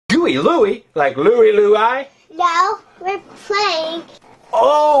Gooey Louie, like Louie. No, we're playing.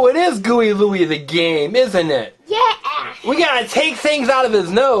 Oh, it is Gooey Louie the game, isn't it? Yeah. We gotta take things out of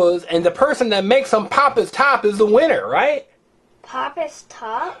his nose, and the person that makes him pop his top is the winner, right? Pop his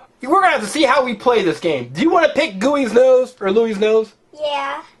top? We're gonna have to see how we play this game. Do you want to pick Gooey's nose or Louie's nose?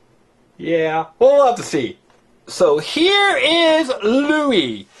 Yeah. Yeah, we'll have to see. So here is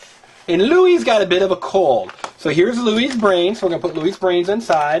Louie. And Louie's got a bit of a cold. So here's Louie's brains. So we're going to put Louie's brains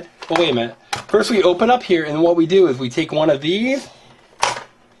inside. Oh, wait a minute. First we open up here, and what we do is we take one of these,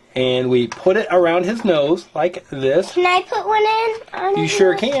 and we put it around his nose like this. Can I put one in? You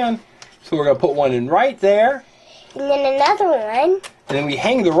sure can. So we're going to put one in right there. And then another one. And then we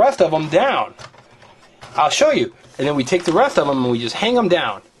hang the rest of them down. I'll show you. And then we take the rest of them and we just hang them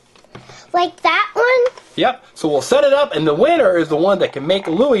down. Like that one? Yep. So we'll set it up, and the winner is the one that can make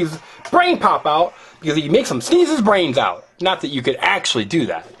Louie's brain pop out, because he makes him sneeze his brains out. Not that you could actually do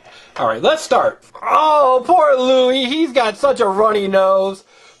that. All right, let's start. Oh, poor Louie. He's got such a runny nose.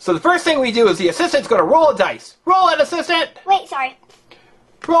 So the first thing we do is the assistant's going to roll a dice. Roll it, assistant. Wait, sorry.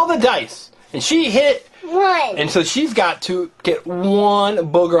 Roll the dice. And she hit. One. And so she's got to get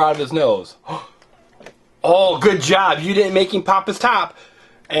one booger out of his nose. Oh, good job. You didn't make him pop his top.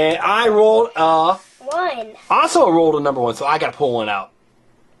 And I rolled a... One. Also rolled a number one, so I got to pull one out.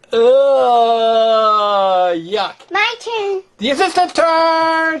 Yuck. My turn. The assistant's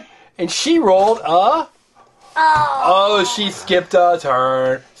turn. And she rolled a... Oh, she skipped a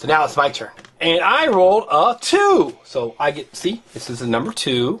turn. So now it's my turn. And I rolled a 2. So I get... See? This is the number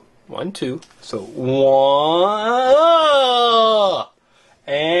 2. 1, 2. So 1...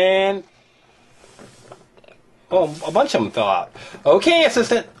 And... Oh, a bunch of them fell out. Okay,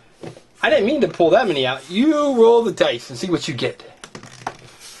 assistant. I didn't mean to pull that many out. You roll the dice and see what you get.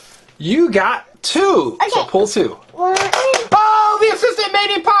 You got 2. Okay. So pull 2. 1. Oh, the assistant made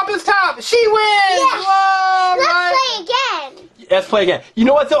him pop his top. She wins. Yeah. Whoa, Let's right. play again. Let's play again. You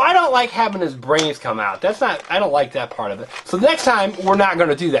know what, though? I don't like having his brains come out. That's not... I don't like that part of it. So next time, we're not going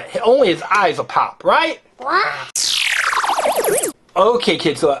to do that. Only his eyes will pop, right? What? Okay,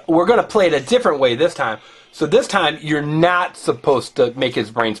 kids. So we're going to play it a different way this time. So this time, you're not supposed to make his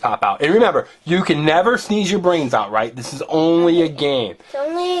brains pop out. And remember, you can never sneeze your brains out, right? This is only a game. It's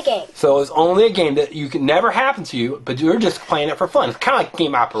only a game. So it's only a game that you can never happen to you, but you're just playing it for fun. It's kind of like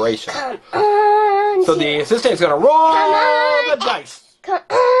game operation. Come on. So the assistant is going to roll the dice. Come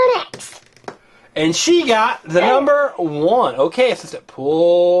on, X. And she got the number 1. Okay, assistant,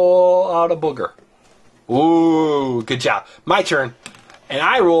 pull out a booger. Ooh, good job. My turn. And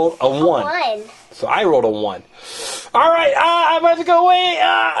I rolled a 1. 1. So I rolled a 1. All right, I'm about to go way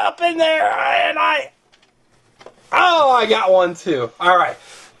up in there, and I got 1 too. All right,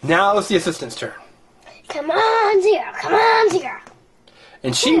 now it's the assistant's turn. Come on, 0. Come on, 0.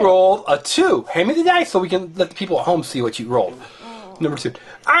 And she rolled a 2. Hand me the dice so we can let the people at home see what you rolled. Number 2.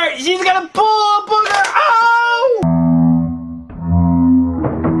 All right, she's gonna pull a booger. Oh!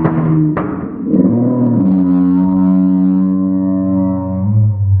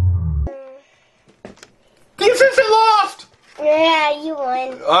 The assistant lost! Yeah, you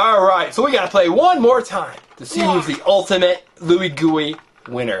won. Alright, so we gotta play one more time to see who's the ultimate Louie Gooey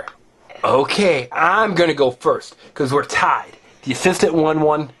winner. Okay, I'm gonna go first, because we're tied. The assistant won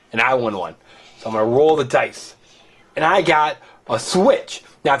 1, and I won 1. So I'm gonna roll the dice. And I got a switch.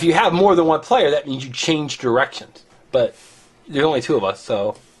 Now, if you have more than one player, that means you change directions. But there's only 2 of us,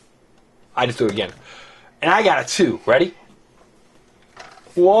 so I just do it again. And I got a 2. Ready?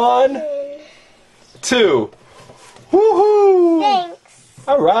 1, 2. Woohoo! Thanks.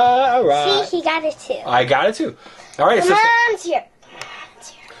 Alright, alright. See, he got a 2. I got it too. Alright, Come assistant. on, 0.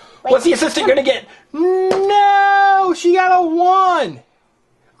 What's the assistant gonna get? No! She got a 1!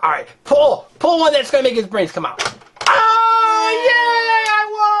 Alright, pull one that's gonna make his brains come out. Oh, yay!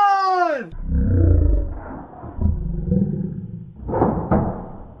 I won!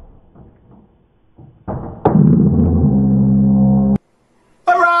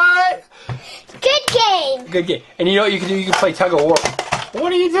 Alright! Good game. Good game. And you know what you can do? You can play tug of war.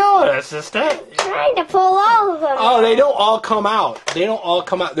 What are you doing, assistant? Trying to pull all of them. Oh, they don't all come out. They don't all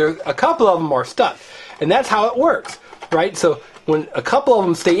come out. There, a couple of them are stuck. And that's how it works, right? So when a couple of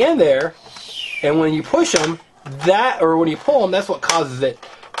them stay in there, and when you push them, or when you pull them, that's what causes it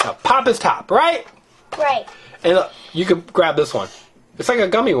to pop his top, right? Right. And look, you can grab this one. It's like a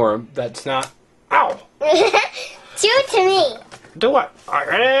gummy worm that's not... Ow! Do it to me. Do what?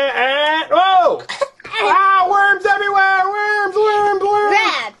 Whoa! Ah, worms everywhere! Worms!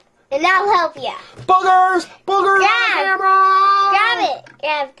 Grab, and I'll help you. Boogers! Boogers on camera! Grab it.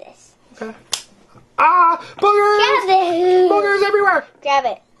 Grab this. Okay. Ah! Boogers! Grab it. Boogers everywhere! Grab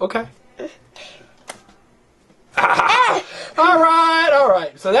it. Okay. All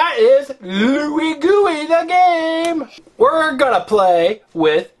right. So that is Louie Gooey the game. We're going to play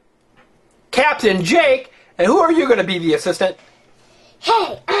with Captain Jake. And who are you going to be, the assistant?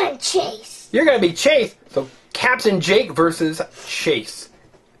 Hey, I'm Chase. You're going to be Chase. So Captain Jake versus Chase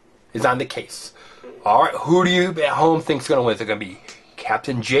is on the case. All right. Who do you at home think is going to win? Is it going to be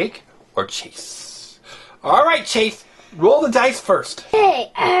Captain Jake or Chase? All right, Chase. Roll the dice first.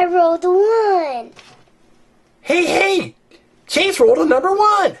 Hey, I rolled a 1. Hey. Chase rolled a number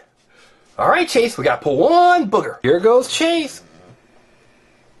 1. All right, Chase. We got to pull one booger. Here goes Chase.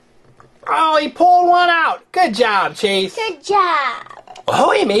 Oh, he pulled one out. Good job, Chase. Good job.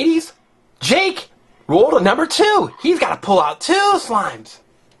 Oh, hey, mateys. Jake rolled a number 2. He's got to pull out 2 slimes.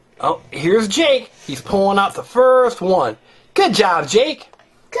 Oh, here's Jake. He's pulling out the first one. Good job, Jake.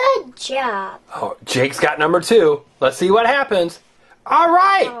 Good job. Oh, Jake's got number 2. Let's see what happens. All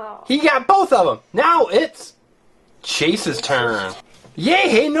right. Oh. He got both of them. Now it's Chase's turn. Yay,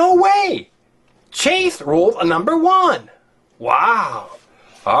 hey, no way. Chase rolled a number 1. Wow.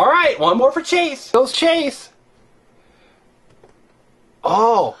 All right, one more for Chase. Goes Chase.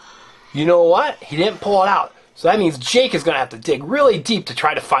 Oh, you know what? He didn't pull it out. So that means Jake is going to have to dig really deep to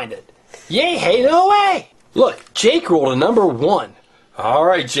try to find it. Yay, hey, no way. Look, Jake rolled a number 1. All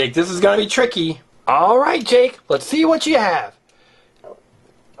right, Jake, this is going to be tricky. All right, Jake, let's see what you have.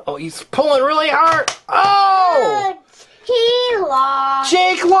 Oh, he's pulling really hard. Oh! He lost.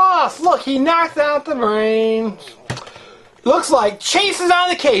 Jake lost. Look, he knocked out the brain. Looks like Chase is on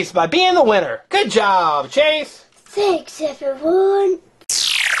the case by being the winner. Good job, Chase. Thanks, everyone.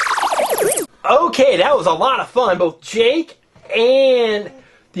 Okay, that was a lot of fun. Both Jake and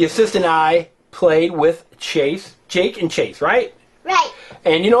the assistant and I played with Chase. Jake and Chase, right? Right.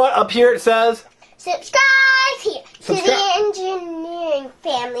 And you know what? Up here it says... Subscribe here to the engineering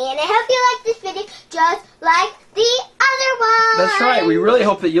family. And I hope you like this video just like the other one. That's right. We really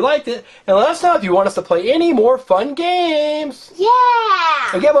hope that you liked it. And let us know if you want us to play any more fun games.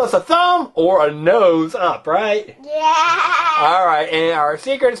 Yeah. And give us a thumb or a nose up, right? Yeah. All right. And our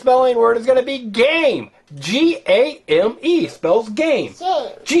secret spelling word is going to be game. G-A-M-E. Spells game.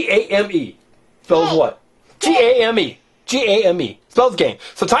 Game. G-A-M-E. Spells Game. what? G-A-M-E. G-A-M-E. Spells game.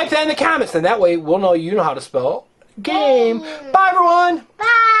 So type that in the comments, and that way we'll know you know how to spell game. Bye, everyone.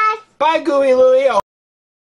 Bye. Bye, Gooey Louie.